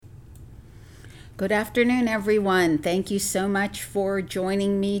Good afternoon, everyone. Thank you so much for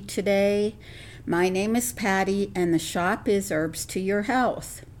joining me today. My name is Patty, and the shop is Herbs to Your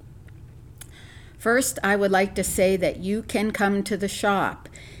Health. First, I would like to say that you can come to the shop.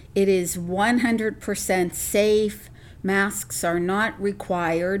 It is 100% safe. Masks are not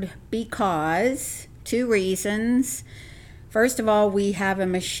required because two reasons. First of all, we have a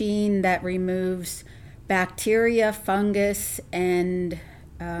machine that removes bacteria, fungus, and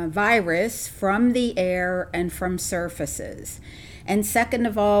virus from the air and from surfaces. And second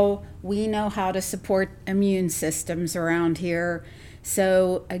of all, we know how to support immune systems around here.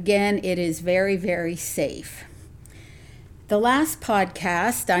 So again, it is very, very safe. The last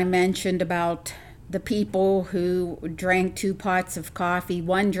podcast I mentioned about the people who drank 2 pots of coffee.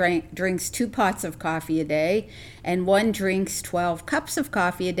 One drinks 2 pots of coffee a day, and one drinks 12 cups of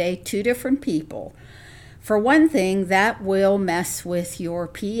coffee a day, 2 different people. For one thing, that will mess with your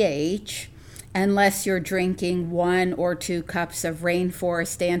pH unless you're drinking 1 or 2 cups of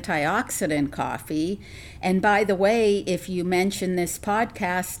Rainforest antioxidant coffee. And by the way, if you mention this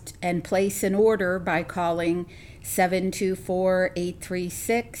podcast and place an order by calling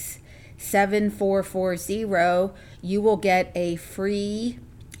 724-836-7440, you will get a free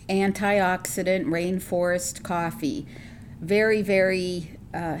antioxidant Rainforest coffee. Very, very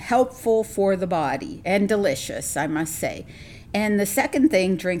helpful for the body and delicious, I must say. And the second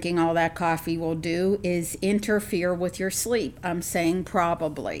thing drinking all that coffee will do is interfere with your sleep. I'm saying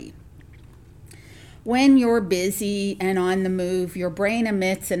probably. When you're busy and on the move, your brain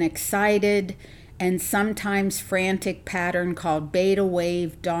emits an excited and sometimes frantic pattern called beta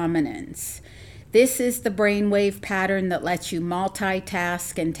wave dominance. This is the brainwave pattern that lets you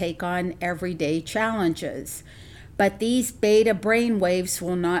multitask and take on everyday challenges. But these beta brain waves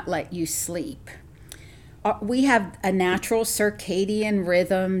will not let you sleep. We have a natural circadian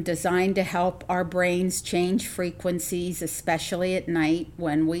rhythm designed to help our brains change frequencies, especially at night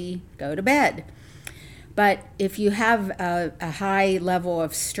when we go to bed. But if you have a high level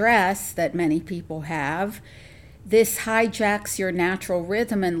of stress that many people have, this hijacks your natural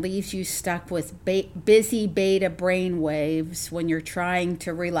rhythm and leaves you stuck with busy beta brain waves when you're trying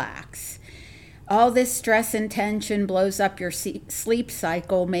to relax. All this stress and tension blows up your sleep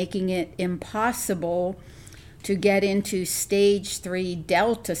cycle, making it impossible to get into stage 3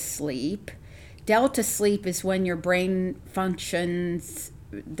 delta sleep. Delta sleep is when your brain functions,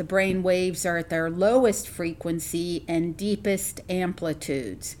 the brain waves are at their lowest frequency and deepest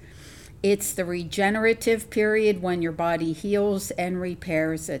amplitudes. It's the regenerative period when your body heals and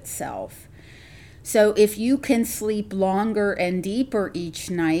repairs itself. So if you can sleep longer and deeper each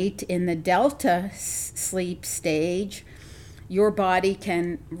night in the delta sleep stage, your body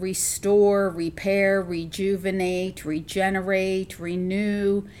can restore, repair, rejuvenate, regenerate,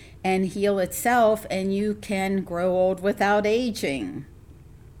 renew, and heal itself, and you can grow old without aging.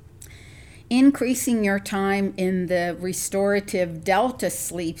 Increasing your time in the restorative delta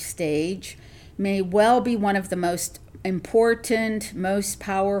sleep stage may well be one of the most important, most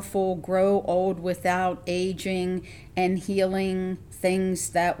powerful, grow old without aging and healing things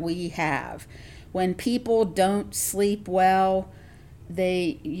that we have. When people don't sleep well,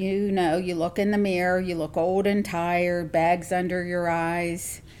 you look in the mirror, you look old and tired, bags under your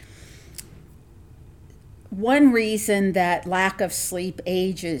eyes. One reason that lack of sleep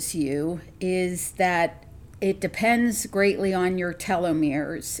ages you is that it depends greatly on your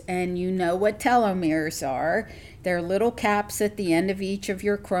telomeres, and you know what telomeres are. They're little caps at the end of each of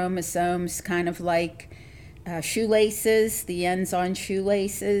your chromosomes, kind of like shoelaces, the ends on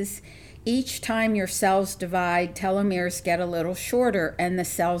shoelaces. Each time your cells divide, telomeres get a little shorter and the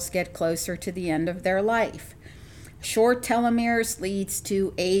cells get closer to the end of their life. Short telomeres leads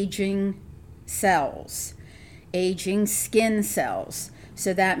to aging cells, aging skin cells.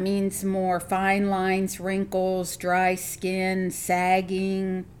 So that means more fine lines, wrinkles, dry skin,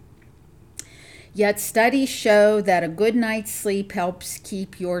 sagging. Yet studies show that a good night's sleep helps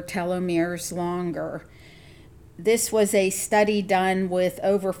keep your telomeres longer. This was a study done with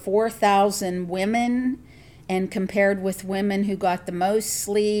over 4,000 women and compared with women who got the most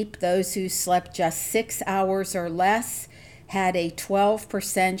sleep. Those who slept just 6 hours or less had a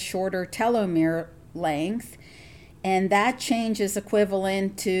 12% shorter telomere length. And that change is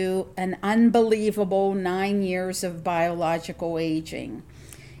equivalent to an unbelievable 9 years of biological aging.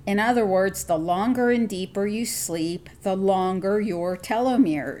 In other words, the longer and deeper you sleep, the longer your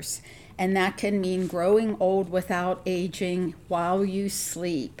telomeres. And that can mean growing old without aging while you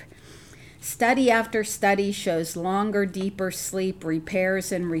sleep. Study after study shows longer, deeper sleep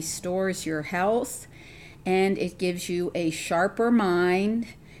repairs and restores your health, and it gives you a sharper mind,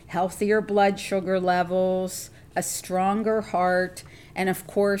 healthier blood sugar levels, a stronger heart, and of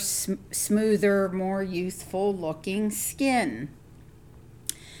course, smoother, more youthful looking skin.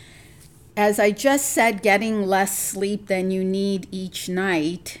 As I just said, getting less sleep than you need each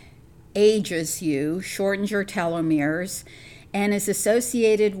night ages you, shortens your telomeres, and is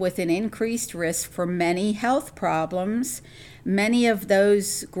associated with an increased risk for many health problems. Many of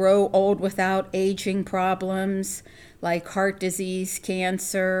those grow old without aging problems like heart disease,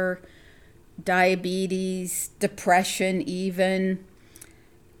 cancer, diabetes, depression even.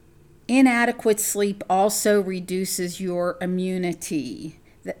 Inadequate sleep also reduces your immunity.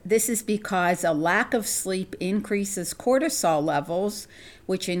 This is because a lack of sleep increases cortisol levels,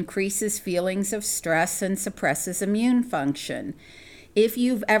 which increases feelings of stress and suppresses immune function. If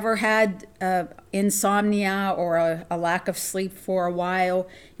you've ever had insomnia or a lack of sleep for a while,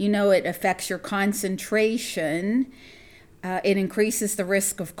 you know it affects your concentration. It increases the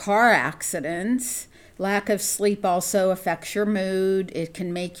risk of car accidents. Lack of sleep also affects your mood. It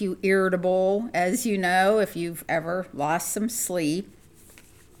can make you irritable, as you know, if you've ever lost some sleep.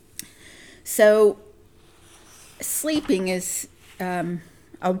 So sleeping is a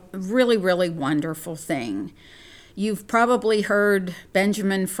really, really wonderful thing. You've probably heard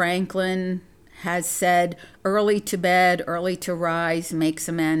Benjamin Franklin has said, early to bed, early to rise makes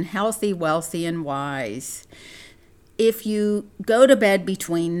a man healthy, wealthy, and wise. If you go to bed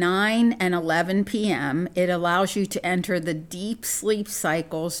between 9 and 11 p.m., it allows you to enter the deep sleep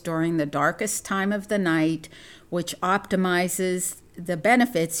cycles during the darkest time of the night, which optimizes the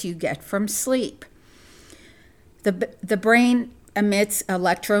benefits you get from sleep. The brain emits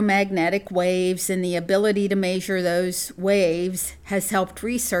electromagnetic waves, and the ability to measure those waves has helped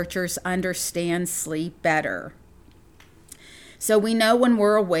researchers understand sleep better. So we know when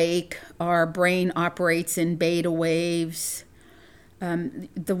we're awake, our brain operates in beta waves.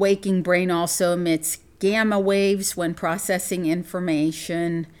 The waking brain also emits gamma waves when processing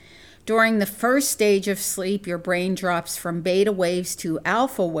information. During the first stage of sleep, your brain drops from beta waves to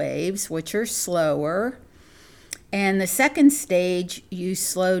alpha waves, which are slower. And the second stage, you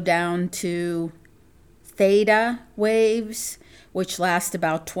slow down to theta waves, which last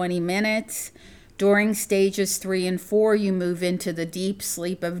about 20 minutes. During stages 3 and 4, you move into the deep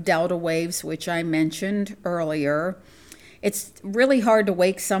sleep of delta waves, which I mentioned earlier. It's really hard to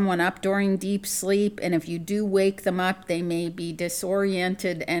wake someone up during deep sleep, and if you do wake them up, they may be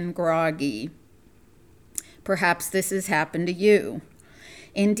disoriented and groggy. Perhaps this has happened to you.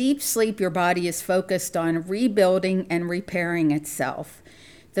 In deep sleep, your body is focused on rebuilding and repairing itself.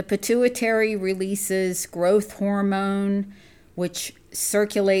 The pituitary releases growth hormone, which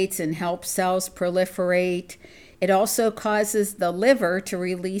circulates and helps cells proliferate. It also causes the liver to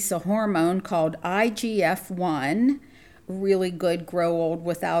release a hormone called IGF-1, really good grow old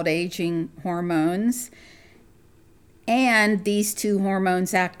without aging hormones. And these two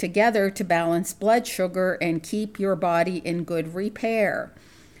hormones act together to balance blood sugar and keep your body in good repair.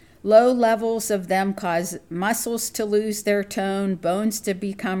 Low levels of them cause muscles to lose their tone, bones to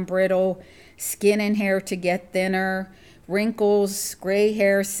become brittle, skin and hair to get thinner. Wrinkles, gray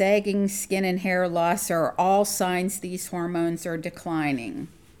hair, sagging skin, and hair loss are all signs these hormones are declining.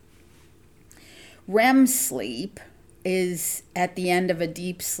 REM sleep is at the end of a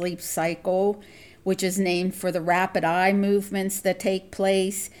deep sleep cycle, which is named for the rapid eye movements that take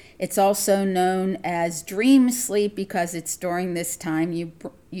place. It's also known as dream sleep because it's during this time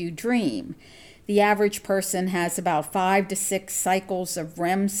you dream. The average person has about 5 to 6 cycles of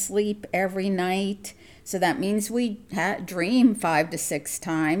REM sleep every night. So that means we dream 5 to 6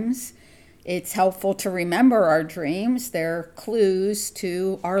 times. It's helpful to remember our dreams. They're clues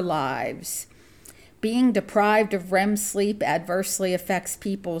to our lives. Being deprived of REM sleep adversely affects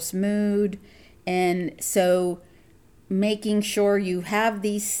people's mood. And so making sure you have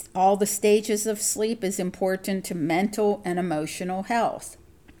all the stages of sleep is important to mental and emotional health.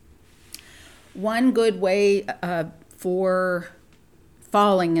 One good way for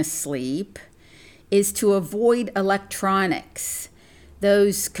falling asleep is to avoid electronics.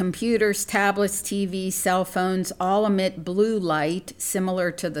 Those computers, tablets, TVs, cell phones all emit blue light similar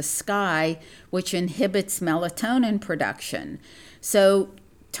to the sky, which inhibits melatonin production. So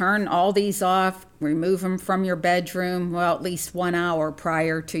turn all these off, remove them from your bedroom, at least 1 hour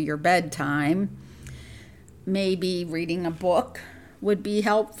prior to your bedtime. Maybe reading a book would be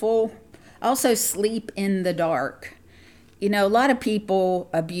helpful. Also, sleep in the dark. You know, a lot of people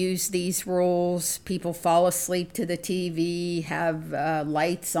abuse these rules. People fall asleep to the TV, have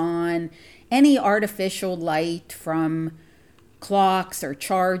lights on. Any artificial light from clocks or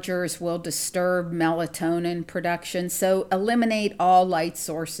chargers will disturb melatonin production. So eliminate all light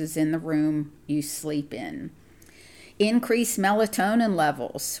sources in the room you sleep in. Increase melatonin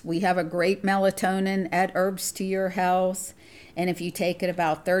levels. We have a great melatonin at Herbs to Your Health, and if you take it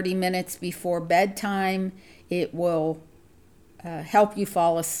about 30 minutes before bedtime, it will help you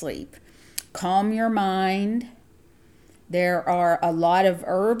fall asleep. Calm your mind. There are a lot of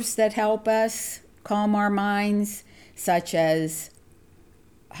herbs that help us calm our minds, such as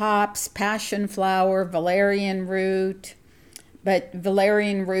hops, passion flower, valerian root. But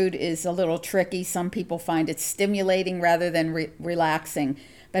valerian root is a little tricky. Some people find it stimulating rather than relaxing.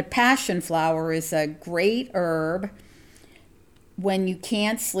 But passion flower is a great herb when you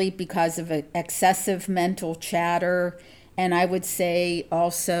can't sleep because of excessive mental chatter. And I would say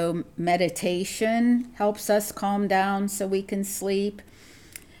also meditation helps us calm down so we can sleep.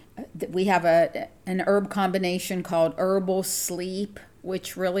 We have an herb combination called Herbal Sleep,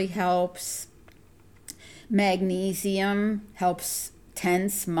 which really helps. Magnesium helps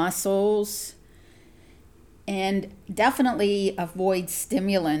tense muscles. And definitely avoid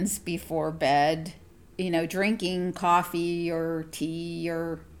stimulants before bed. Drinking coffee or tea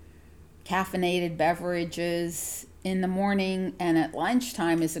or caffeinated beverages in the morning and at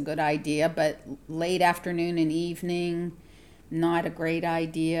lunchtime is a good idea, but late afternoon and evening, not a great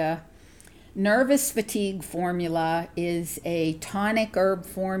idea. Nervous fatigue formula is a tonic herb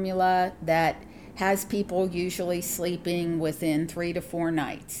formula that has people usually sleeping within 3 to 4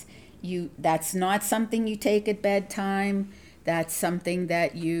 nights. That's not something you take at bedtime. That's something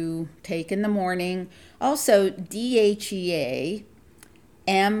that you take in the morning. Also, DHEA,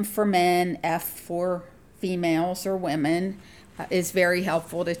 M for men, F for females or women, is very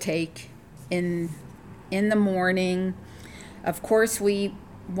helpful to take in the morning. Of course, we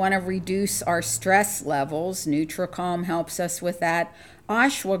want to reduce our stress levels. NutriCalm helps us with that.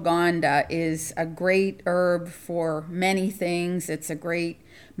 Ashwagandha is a great herb for many things. It's a great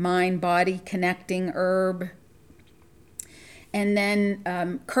mind-body connecting herb. And then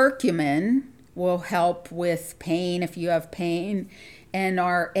curcumin will help with pain if you have pain. And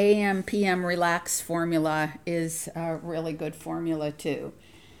our AM PM Relax formula is a really good formula too.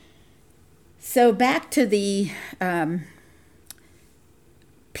 So back to the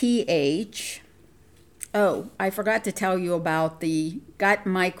pH. Oh, I forgot to tell you about the gut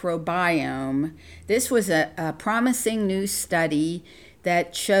microbiome. This was a promising new study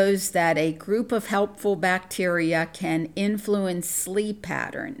that shows that a group of helpful bacteria can influence sleep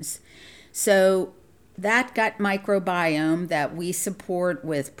patterns. So that gut microbiome that we support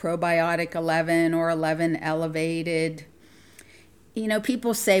with Probiotic 11 or 11 Elevated,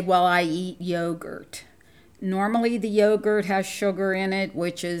 people say, well, I eat yogurt. Normally the yogurt has sugar in it,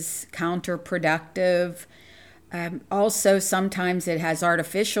 which is counterproductive. Also, sometimes it has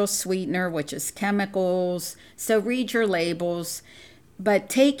artificial sweetener, which is chemicals. So read your labels. But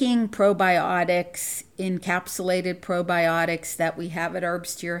taking probiotics, encapsulated probiotics that we have at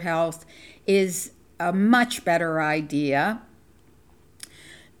Herbs to Your Health, is a much better idea.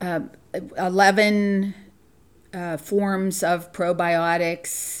 11 forms of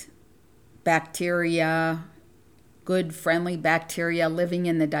probiotics, bacteria, good friendly bacteria living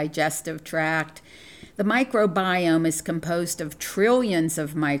in the digestive tract. The microbiome is composed of trillions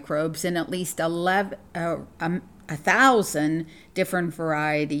of microbes in at least 1,000 different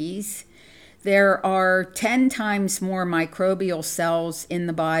varieties. There are 10 times more microbial cells in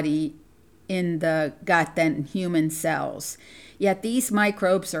the body, in the gut, than human cells. Yet these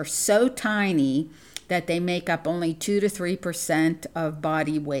microbes are so tiny that they make up only 2 to 3% of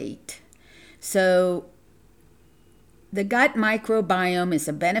body weight. So the gut microbiome is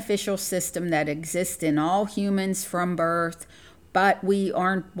a beneficial system that exists in all humans from birth, but we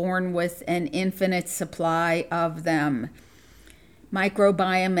aren't born with an infinite supply of them.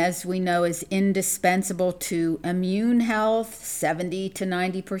 Microbiome, as we know, is indispensable to immune health. 70 to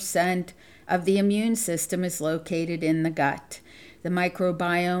 90% of the immune system is located in the gut. The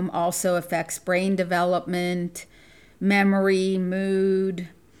microbiome also affects brain development, memory, mood,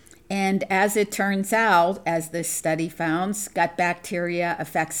 and as it turns out, as this study found, gut bacteria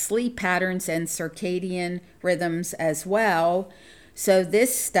affect sleep patterns and circadian rhythms as well. So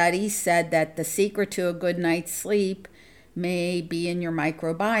this study said that the secret to a good night's sleep may be in your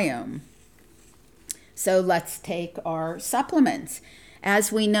microbiome. So let's take our supplements. As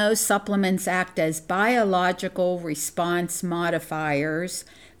we know, supplements act as biological response modifiers,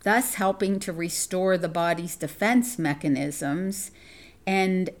 thus helping to restore the body's defense mechanisms,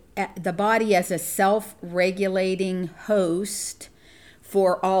 and the body as a self-regulating host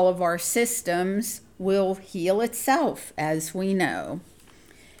for all of our systems will heal itself, as we know.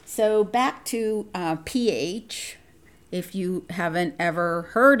 So back to pH. If you haven't ever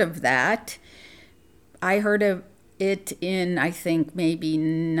heard of that, I heard of it in, I think, maybe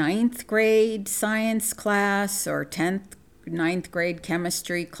 9th grade science class or 9th grade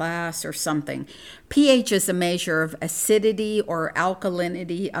chemistry class or something. pH is a measure of acidity or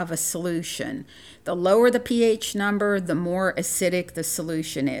alkalinity of a solution. The lower the pH number, the more acidic the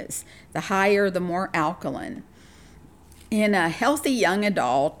solution is. The higher, the more alkaline. In a healthy young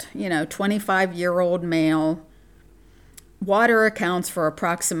adult, 25-year-old male, water accounts for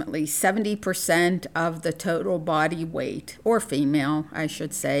approximately 70% of the total body weight, or female, I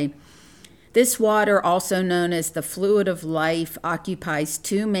should say. This water, also known as the fluid of life, occupies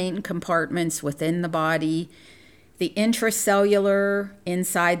two main compartments within the body: the intracellular,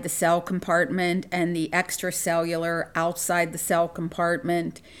 inside the cell compartment, and the extracellular, outside the cell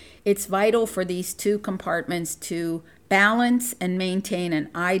compartment. It's vital for these two compartments to balance and maintain an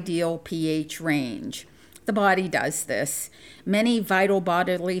ideal pH range. The body does this. Many vital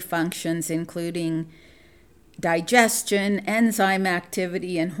bodily functions, including digestion, enzyme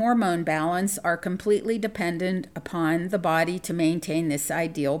activity, and hormone balance, are completely dependent upon the body to maintain this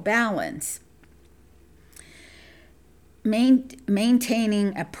ideal balance.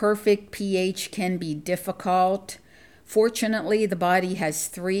 Maintaining a perfect pH can be difficult. Fortunately, the body has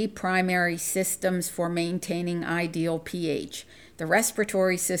three primary systems for maintaining ideal pH: the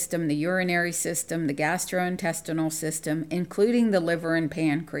respiratory system, the urinary system, the gastrointestinal system, including the liver and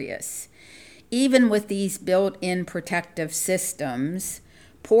pancreas. Even with these built-in protective systems,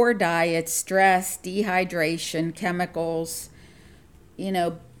 poor diet, stress, dehydration, chemicals,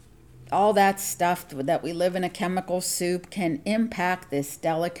 all that stuff that we live in a chemical soup can impact this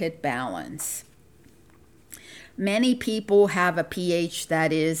delicate balance. Many people have a pH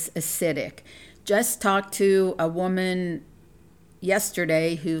that is acidic. Just talked to a woman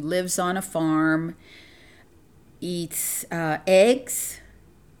yesterday who lives on a farm, eats eggs.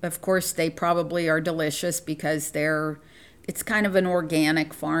 Of course, they probably are delicious because it's kind of an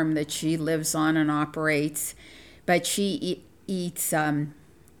organic farm that she lives on and operates. But she eats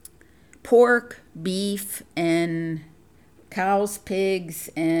pork, beef, and cows,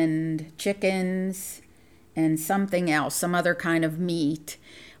 pigs, and chickens, and something else, some other kind of meat.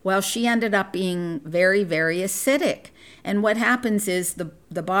 Well, she ended up being very, very acidic. And what happens is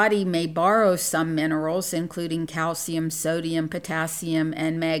the body may borrow some minerals, including calcium, sodium, potassium,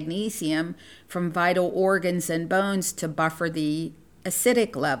 and magnesium, from vital organs and bones to buffer the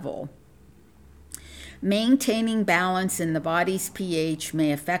acidic level. Maintaining balance in the body's pH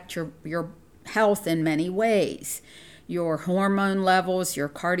may affect your health in many ways: your hormone levels, your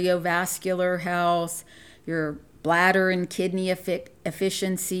cardiovascular health, your bladder and kidney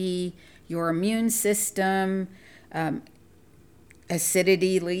efficiency, your immune system.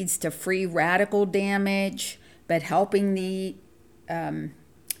 Acidity leads to free radical damage, but helping the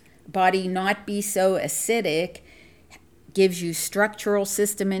body not be so acidic gives you structural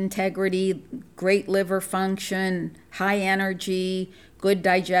system integrity, great liver function, high energy, good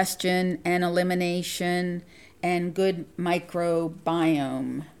digestion and elimination, and good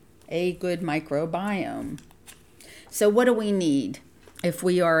microbiome. So what do we need if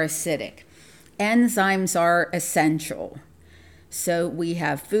we are acidic? Enzymes are essential. So we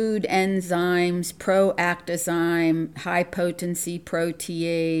have food enzymes, proactozyme, high potency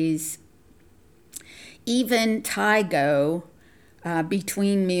protease, even Tigo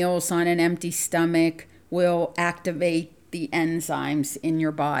between meals on an empty stomach will activate the enzymes in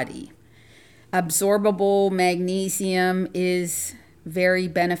your body. Absorbable magnesium is very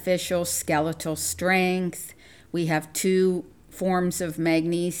beneficial, skeletal strength. We have 2 forms of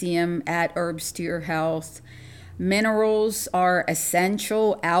magnesium at Herbs to Your Health. Minerals are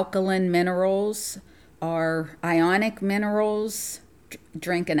essential. Alkaline minerals are ionic minerals.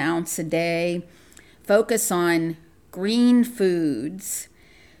 Drink an ounce a day. Focus on green foods.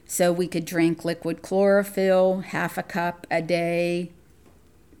 So we could drink liquid chlorophyll, half a cup a day,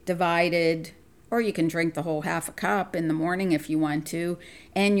 divided, or you can drink the whole half a cup in the morning if you want to.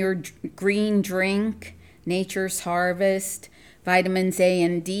 And your green drink, Nature's Harvest. Vitamins A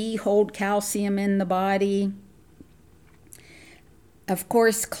and D hold calcium in the body. Of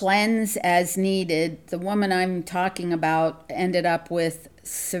course, cleanse as needed. The woman I'm talking about ended up with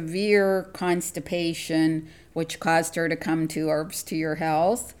severe constipation, which caused her to come to Herbs to Your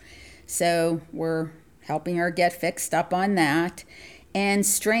Health. So we're helping her get fixed up on that. And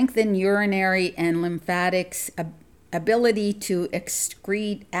strengthen urinary and lymphatics ability to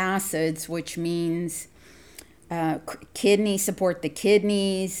excrete acids, which means Kidneys support the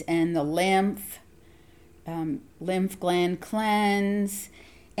kidneys and the lymph gland cleanse,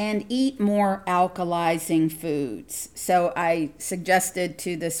 and eat more alkalizing foods. So I suggested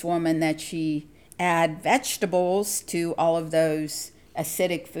to this woman that she add vegetables to all of those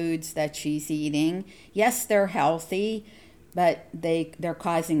acidic foods that she's eating. Yes, they're healthy, but they're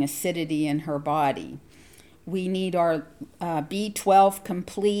causing acidity in her body. We need our B12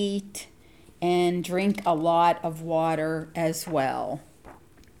 complete and drink a lot of water as well.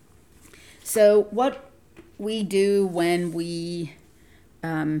 So what we do when we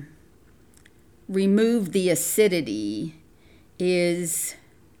remove the acidity is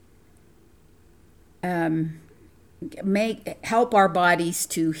help our bodies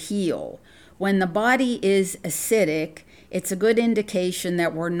to heal. When the body is acidic, it's a good indication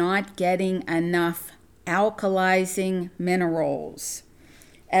that we're not getting enough alkalizing minerals.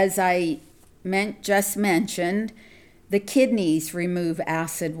 As I just mentioned, the kidneys remove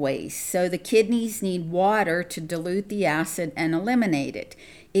acid waste. So the kidneys need water to dilute the acid and eliminate it.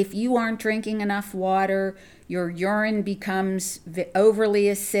 If you aren't drinking enough water, your urine becomes overly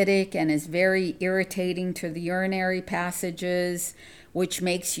acidic and is very irritating to the urinary passages, which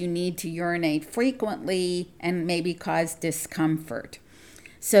makes you need to urinate frequently and maybe cause discomfort.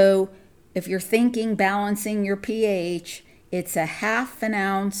 So if you're thinking balancing your pH, it's a 1/2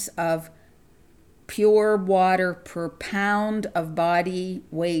 ounce of pure water per pound of body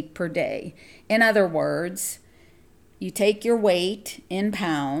weight per day. In other words, you take your weight in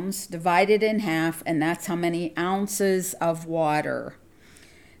pounds, divide it in half, and that's how many ounces of water.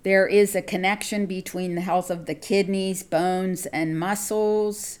 There is a connection between the health of the kidneys, bones, and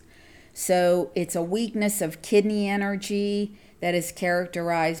muscles. So it's a weakness of kidney energy that is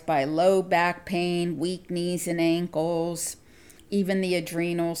characterized by low back pain, weak knees and ankles. Even the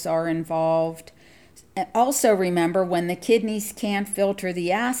adrenals are involved. Also remember, when the kidneys can't filter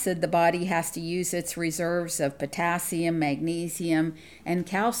the acid, the body has to use its reserves of potassium, magnesium, and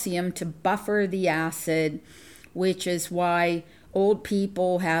calcium to buffer the acid, which is why old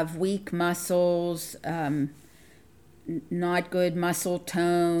people have weak muscles, not good muscle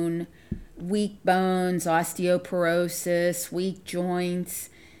tone, weak bones, osteoporosis, weak joints,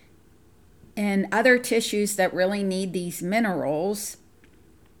 and other tissues that really need these minerals.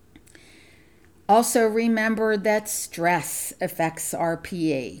 Also remember that stress affects our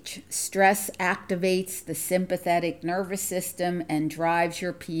pH. Stress activates the sympathetic nervous system and drives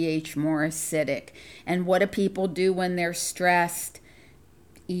your pH more acidic. And what do people do when they're stressed?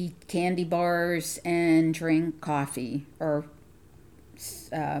 Eat candy bars and drink coffee or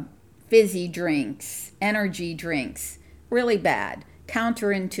fizzy drinks, energy drinks. Really bad,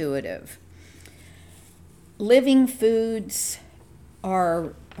 counterintuitive. Living foods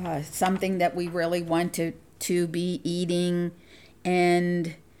are something that we really want to be eating,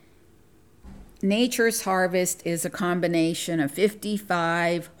 and Nature's Harvest is a combination of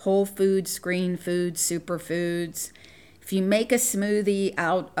 55 whole foods, green foods, superfoods. If you make a smoothie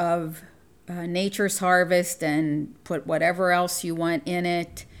out of Nature's Harvest and put whatever else you want in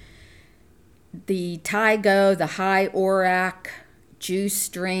it, the Tigo, the high ORAC juice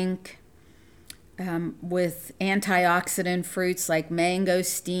drink, with antioxidant fruits like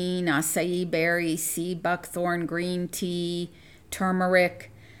mangosteen, acai berry, sea buckthorn green tea,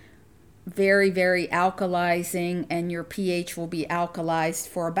 turmeric, very, very alkalizing, and your pH will be alkalized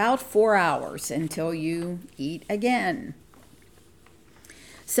for about 4 hours until you eat again.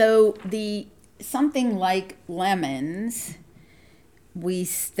 So something like lemons, we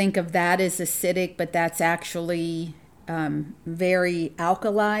think of that as acidic, but that's actually very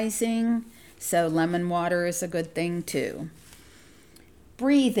alkalizing. So lemon water is a good thing too.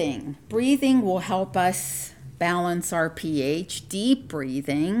 Breathing will help us balance our pH. Deep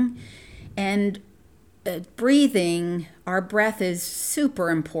breathing. And breathing, our breath is super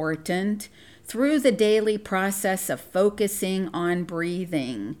important. Through the daily process of focusing on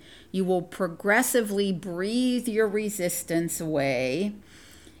breathing, you will progressively breathe your resistance away,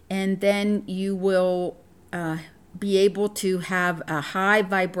 and then you will be able to have a high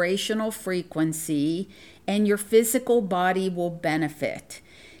vibrational frequency, and your physical body will benefit.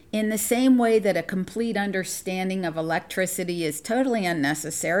 In the same way that a complete understanding of electricity is totally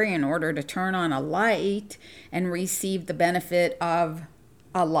unnecessary in order to turn on a light and receive the benefit of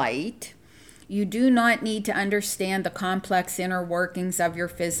a light, you do not need to understand the complex inner workings of your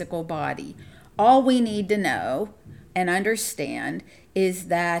physical body. All we need to know and understand is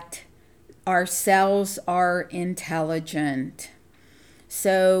that our cells are intelligent.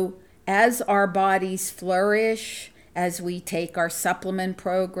 So as our bodies flourish, as we take our supplement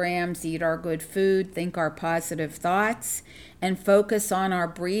programs, eat our good food, think our positive thoughts, and focus on our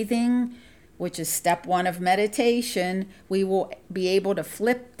breathing, which is step one of meditation, we will be able to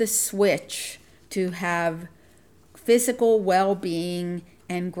flip the switch to have physical well-being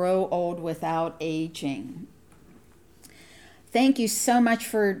and grow old without aging. Thank you so much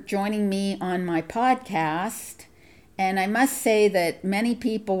for joining me on my podcast. And I must say that many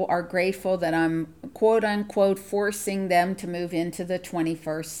people are grateful that I'm quote unquote forcing them to move into the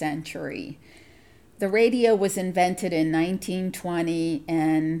 21st century. The radio was invented in 1920,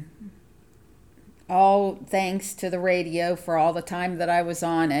 and all thanks to the radio for all the time that I was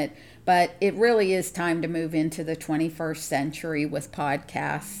on it. But it really is time to move into the 21st century with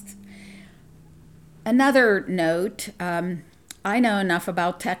podcasts. Another note, I know enough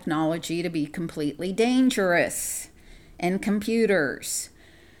about technology to be completely dangerous, and computers.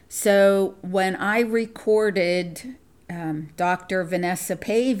 So when I recorded Dr. Vanessa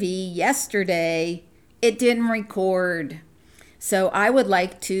Pavey yesterday, it didn't record. So I would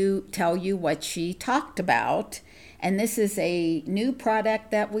like to tell you what she talked about. And this is a new product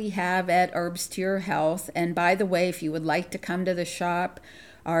that we have at Herbs to Your Health. And by the way, if you would like to come to the shop,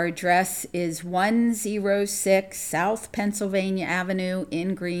 our address is 106 South Pennsylvania Avenue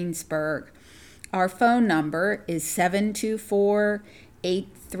in Greensburg. Our phone number is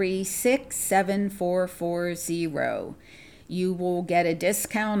 724-836-7440. You will get a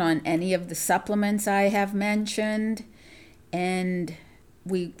discount on any of the supplements I have mentioned, and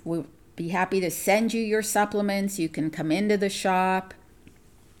we will be happy to send you your supplements. You can come into the shop,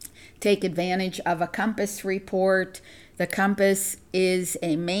 take advantage of a Compass report. The Compass is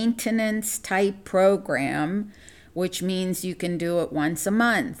a maintenance type program, which means you can do it once a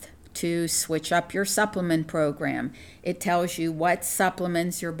month to switch up your supplement program. It tells you what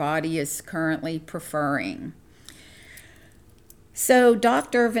supplements your body is currently preferring. So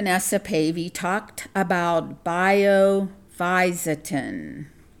Dr. Vanessa Pavey talked about Biofysitin.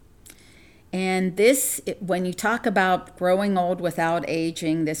 And this, when you talk about growing old without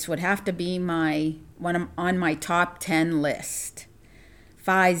aging, this would have to be on my top 10 list.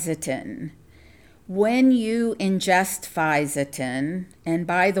 Fisetin. When you ingest Fisetin, and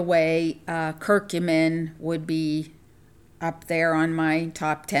by the way, curcumin would be up there on my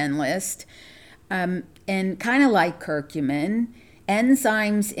top 10 list, and kind of like curcumin,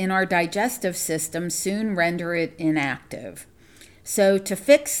 enzymes in our digestive system soon render it inactive. So to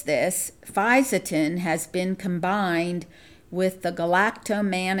fix this, Fisetin has been combined with the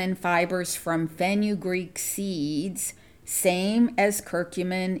galactomannan fibers from fenugreek seeds, same as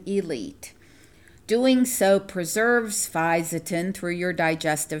curcumin elite. Doing so preserves Fisetin through your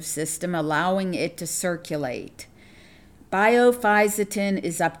digestive system, allowing it to circulate. Biofysitin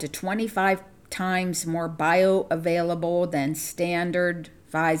is up to 25 times more bioavailable than standard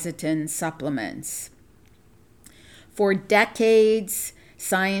Fisetin supplements. For decades,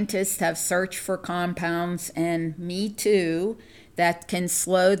 scientists have searched for compounds, and me too, that can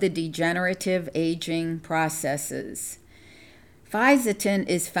slow the degenerative aging processes. Fisetin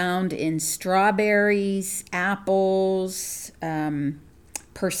is found in strawberries, apples,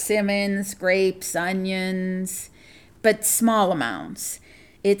 persimmons, grapes, onions, but small amounts.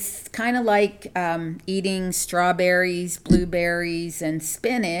 It's kind of like eating strawberries, blueberries, and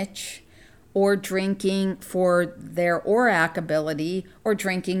spinach, or drinking, for their ORAC ability, or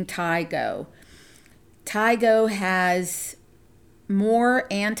drinking Tigo. Tigo has more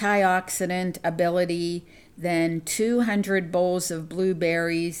antioxidant ability than 200 bowls of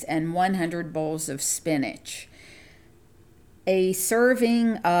blueberries and 100 bowls of spinach. A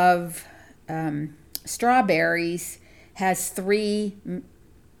serving of strawberries has 3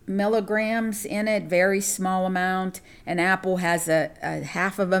 milligrams in it, very small amount. An apple has a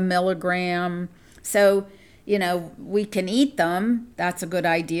half of a milligram. So, we can eat them. That's a good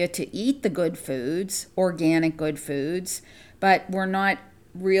idea, to eat the good foods, organic good foods, but we're not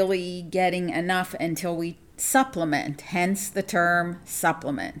really getting enough until we supplement, hence the term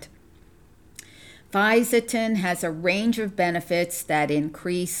supplement. Fisetin has a range of benefits that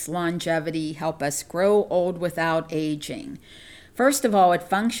increase longevity, help us grow old without aging. First of all, it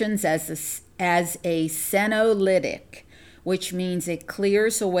functions as a senolytic, which means it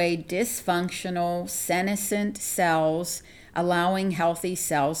clears away dysfunctional senescent cells, allowing healthy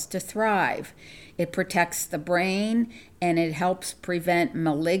cells to thrive. It protects the brain, and it helps prevent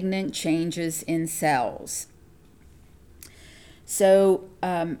malignant changes in cells. So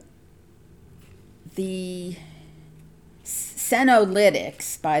the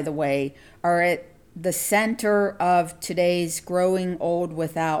senolytics, by the way, are at the center of today's growing old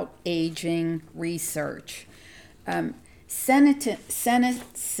without aging research. Senescent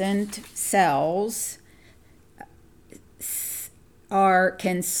cells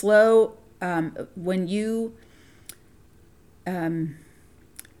can slow when you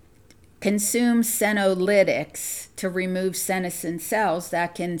consume senolytics to remove senescent cells,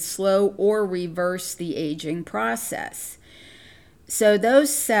 that can slow or reverse the aging process. So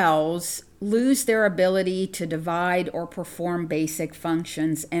those cells lose their ability to divide or perform basic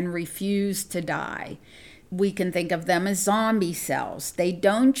functions and refuse to die. We can think of them as zombie cells. They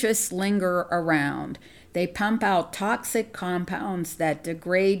don't just linger around. They pump out toxic compounds that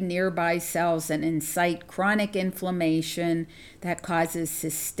degrade nearby cells and incite chronic inflammation that causes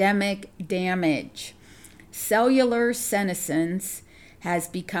systemic damage. Cellular senescence has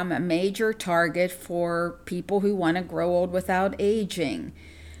become a major target for people who want to grow old without aging.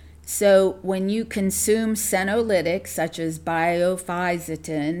 So when you consume senolytics such as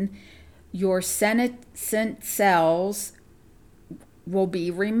biofyzetin, your senescent cells will be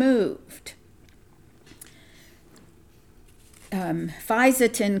removed.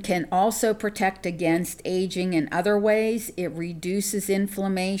 Fisetin can also protect against aging in other ways. It reduces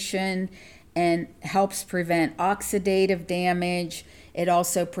inflammation and helps prevent oxidative damage. It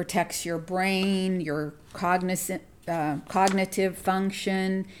also protects your brain, your cognitive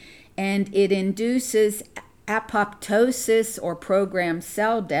function, and it induces apoptosis or programmed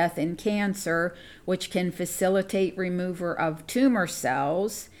cell death in cancer, which can facilitate removal of tumor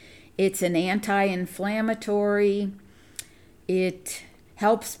cells. It's an anti-inflammatory. It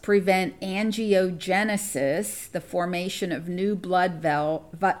helps prevent angiogenesis, the formation of new blood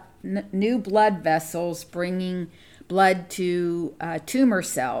vessels bringing blood to tumor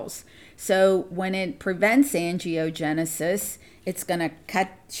cells. So when it prevents angiogenesis, it's going to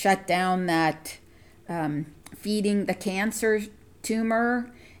shut down that feeding the cancer tumor,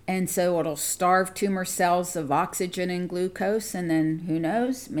 and so it'll starve tumor cells of oxygen and glucose, and then who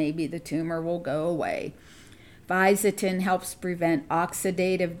knows, maybe the tumor will go away. Fisetin helps prevent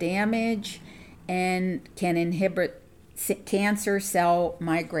oxidative damage and can inhibit cancer cell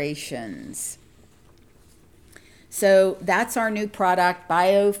migrations. So that's our new product,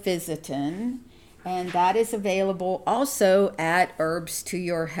 Biofyzetin, and that is available also at Herbs to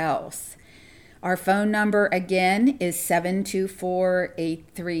Your Health. Our phone number again is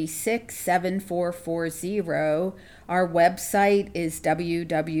 724-836-7440. Our website is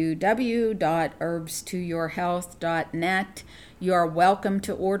www.herbstoyourhealth.net. You are welcome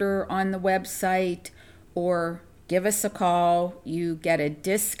to order on the website or give us a call. You get a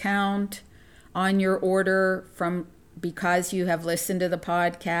discount on your order because you have listened to the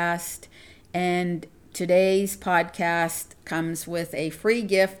podcast. And today's podcast comes with a free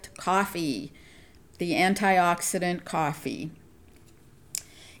gift, coffee, the antioxidant coffee.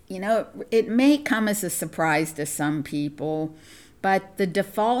 You know, it may come as a surprise to some people, but the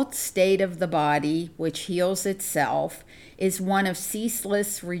default state of the body, which heals itself, is one of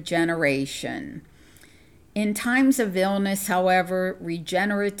ceaseless regeneration. In times of illness, however,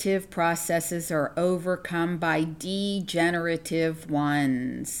 regenerative processes are overcome by degenerative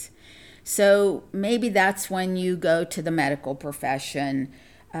ones. So maybe that's when you go to the medical profession.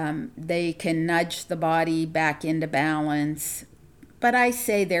 They can nudge the body back into balance. But I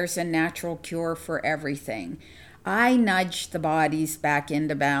say there's a natural cure for everything. I nudge the bodies back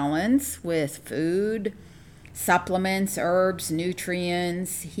into balance with food, supplements, herbs,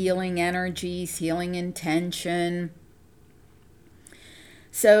 nutrients, healing energies, healing intention.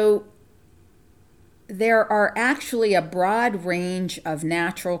 So there are actually a broad range of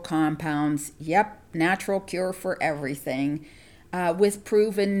natural compounds. Yep, natural cure for everything. With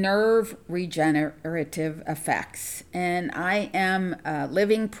proven nerve regenerative effects. And I am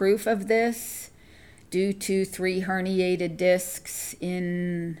living proof of this due to 3 herniated discs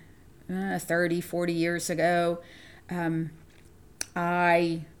in 30, 40 years ago.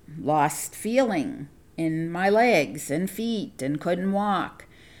 I lost feeling in my legs and feet and couldn't walk.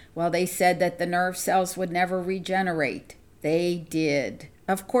 Well, they said that the nerve cells would never regenerate. They did.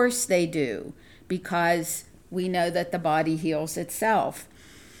 Of course they do, because we know that the body heals itself.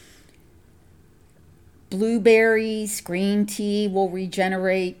 Blueberries, green tea will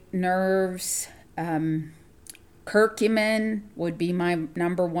regenerate nerves. Curcumin would be my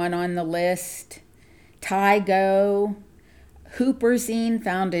number 1 on the list. Tigo, huperzine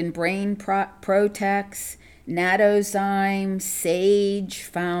found in Brain Protex, Natozyme, Sage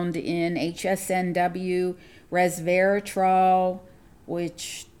found in HSNW, resveratrol,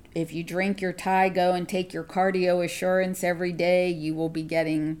 which if you drink your Tigo and take your Cardio Assurance every day, you will be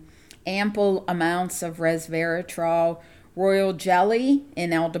getting ample amounts of resveratrol. Royal jelly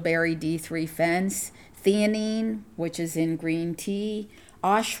in elderberry D3 fence, theanine, which is in green tea,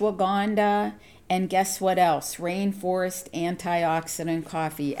 ashwagandha, and guess what else? Rainforest antioxidant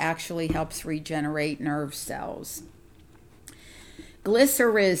coffee actually helps regenerate nerve cells.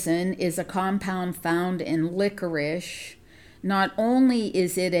 Glycyrrhizin is a compound found in licorice. Not only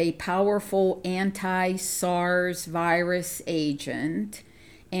is it a powerful anti-SARS virus agent,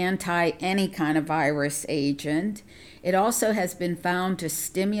 anti any kind of virus agent, it also has been found to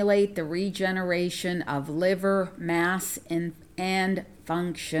stimulate the regeneration of liver mass and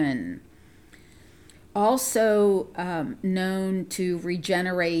function. Also known to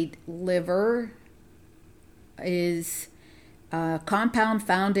regenerate liver is a compound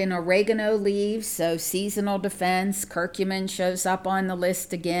found in oregano leaves, so seasonal defense. Curcumin shows up on the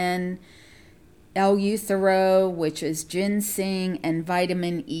list again. Eleuthero, which is ginseng, and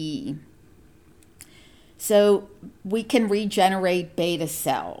vitamin E. So we can regenerate beta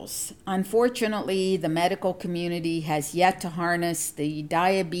cells. Unfortunately, the medical community has yet to harness the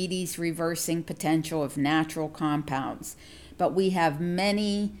diabetes reversing potential of natural compounds. But we have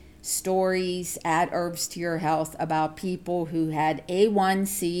many stories at Herbs to Your Health about people who had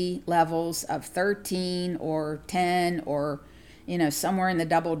A1C levels of 13 or 10 or somewhere in the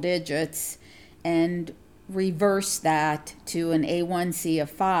double digits, and reverse that to an A1C of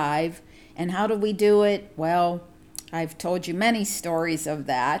 5. And how do we do it? Well, I've told you many stories of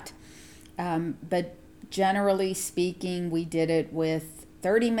that. But generally speaking, we did it with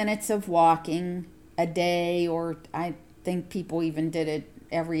 30 minutes of walking a day, or I think people even did it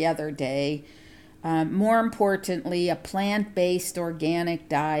every other day. More importantly, a plant-based organic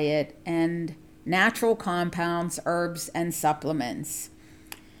diet and natural compounds, herbs, and supplements.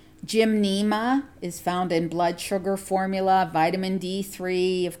 Gymnema is found in blood sugar formula. Vitamin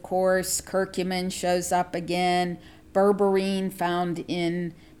D3, of course. Curcumin shows up again. Berberine found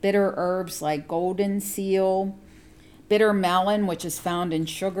in bitter herbs like golden seal. Bitter melon, which is found in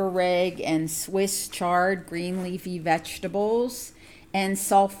sugar rag and Swiss chard, green leafy vegetables. And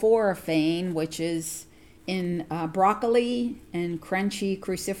sulforaphane, which is in broccoli and crunchy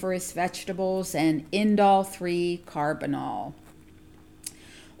cruciferous vegetables, and indole-3 carbinol.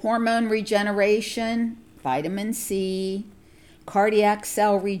 Hormone regeneration, vitamin C. Cardiac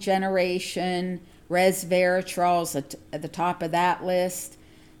cell regeneration, resveratrol is at the top of that list.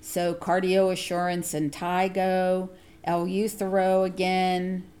 So CardioAssurance and Tygo, Eleuthero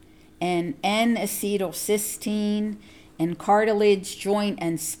again, and N-acetylcysteine, and cartilage, joint,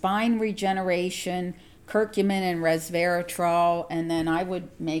 and spine regeneration, curcumin and resveratrol. And then I would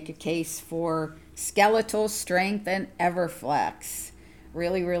make a case for skeletal strength and Everflex.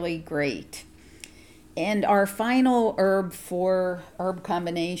 Really, really great. And our final herb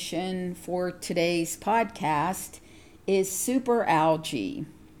combination for today's podcast is superalgae.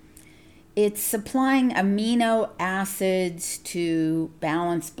 It's supplying amino acids to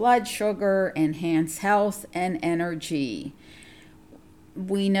balance blood sugar, enhance health and energy.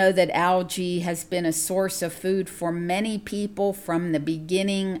 We know that algae has been a source of food for many people from the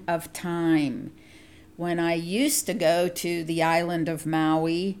beginning of time. When I used to go to the island of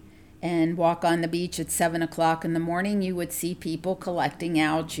Maui and walk on the beach at 7 o'clock in the morning, you would see people collecting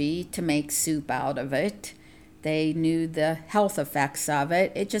algae to make soup out of it. They knew the health effects of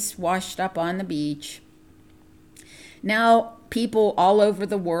it. It just washed up on the beach. Now, people all over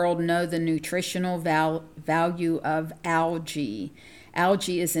the world know the nutritional value of algae.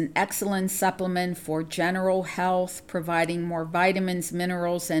 Algae is an excellent supplement for general health, providing more vitamins,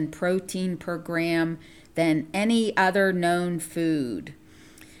 minerals, and protein per gram than any other known food.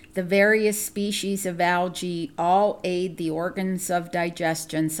 The various species of algae all aid the organs of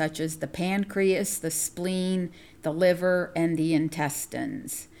digestion, such as the pancreas, the spleen, the liver, and the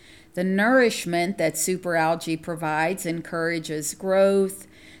intestines. The nourishment that superalgae provides encourages growth,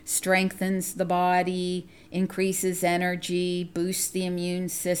 strengthens the body, increases energy, boosts the immune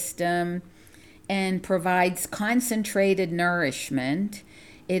system, and provides concentrated nourishment.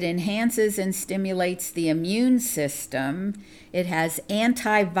 It enhances and stimulates the immune system. It has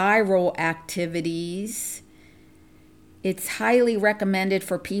antiviral activities. It's highly recommended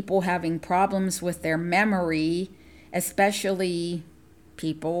for people having problems with their memory, especially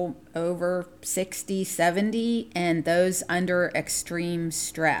people over 60, 70, and those under extreme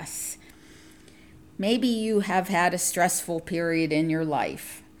stress. Maybe you have had a stressful period in your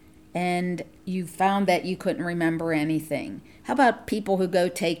life and you found that you couldn't remember anything. How about people who go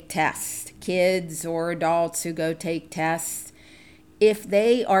take tests, kids or adults who go take tests? If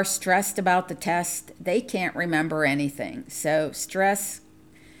they are stressed about the test, they can't remember anything. So stress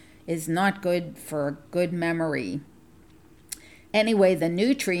is not good for good memory. Anyway, the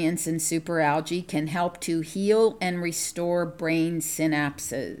nutrients in superalgae can help to heal and restore brain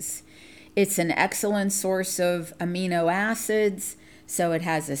synapses. It's an excellent source of amino acids, so it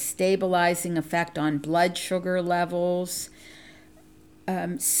has a stabilizing effect on blood sugar levels.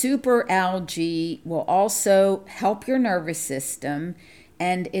 Superalgae will also help your nervous system,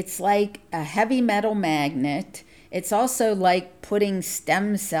 and it's like a heavy metal magnet. It's also like putting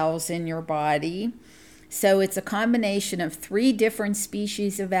stem cells in your body. So it's a combination of 3 different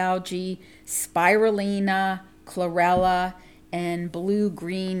species of algae: spirulina, chlorella, and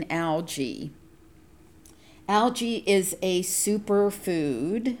blue-green algae. Algae is a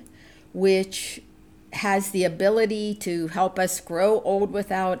superfood which has the ability to help us grow old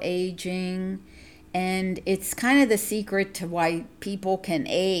without aging. And it's kind of the secret to why people can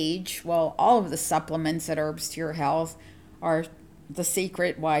age. Well, all of the supplements at Herbs to Your Health are the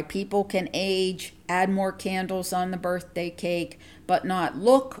secret why people can age, add more candles on the birthday cake, but not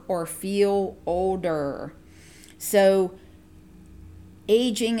look or feel older. So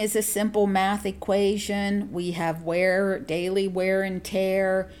aging is a simple math equation. We have daily wear and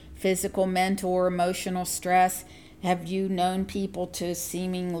tear, physical, mental, or emotional stress. Have you known people to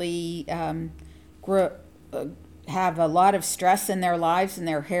seemingly have a lot of stress in their lives and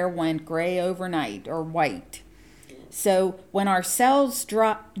their hair went gray overnight or white? So when our cells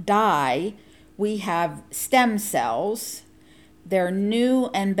die, we have stem cells. They're new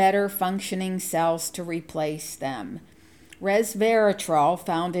and better functioning cells to replace them. Resveratrol,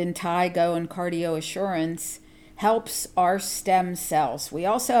 found in Tygo and Cardio Assurance, helps our stem cells. We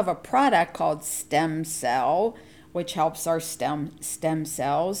also have a product called Stem Cell, which helps our stem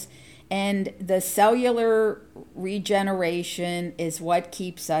cells. And the cellular regeneration is what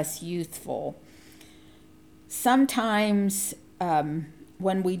keeps us youthful. Sometimes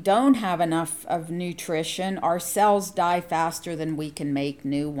when we don't have enough of nutrition, our cells die faster than we can make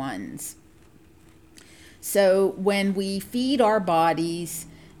new ones. So when we feed our bodies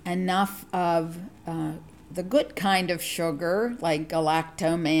enough of the good kind of sugar, like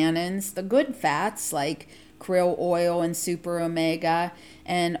galactomannins, the good fats, like krill oil and super omega,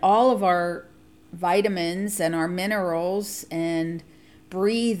 and all of our vitamins and our minerals and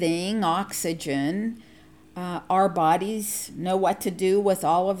breathing, oxygen, our bodies know what to do with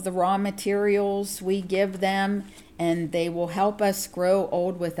all of the raw materials we give them, and they will help us grow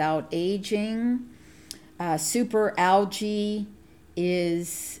old without aging. Superalgae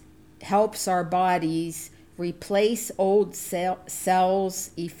helps our bodies replace old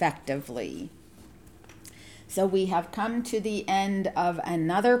cells effectively. So we have come to the end of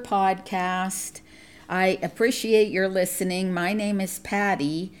another podcast. I appreciate your listening. My name is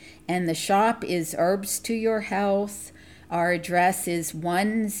Patty, and the shop is Herbs to Your Health. Our address is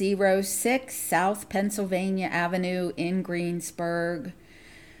 106 South Pennsylvania Avenue in Greensburg.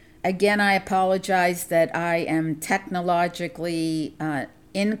 Again, I apologize that I am technologically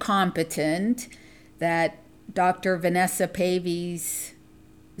incompetent, that Dr. Vanessa Pavy's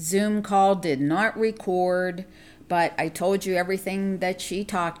Zoom call did not record, but I told you everything that she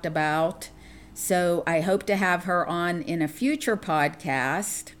talked about. So I hope to have her on in a future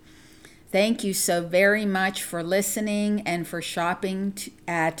podcast. Thank you so very much for listening and for shopping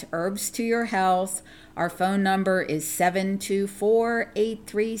at Herbs to Your Health. Our phone number is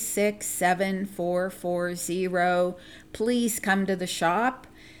 724-836-7440. Please come to the shop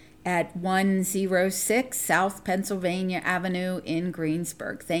at 106 South Pennsylvania Avenue in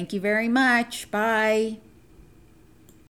Greensburg. Thank you very much. Bye.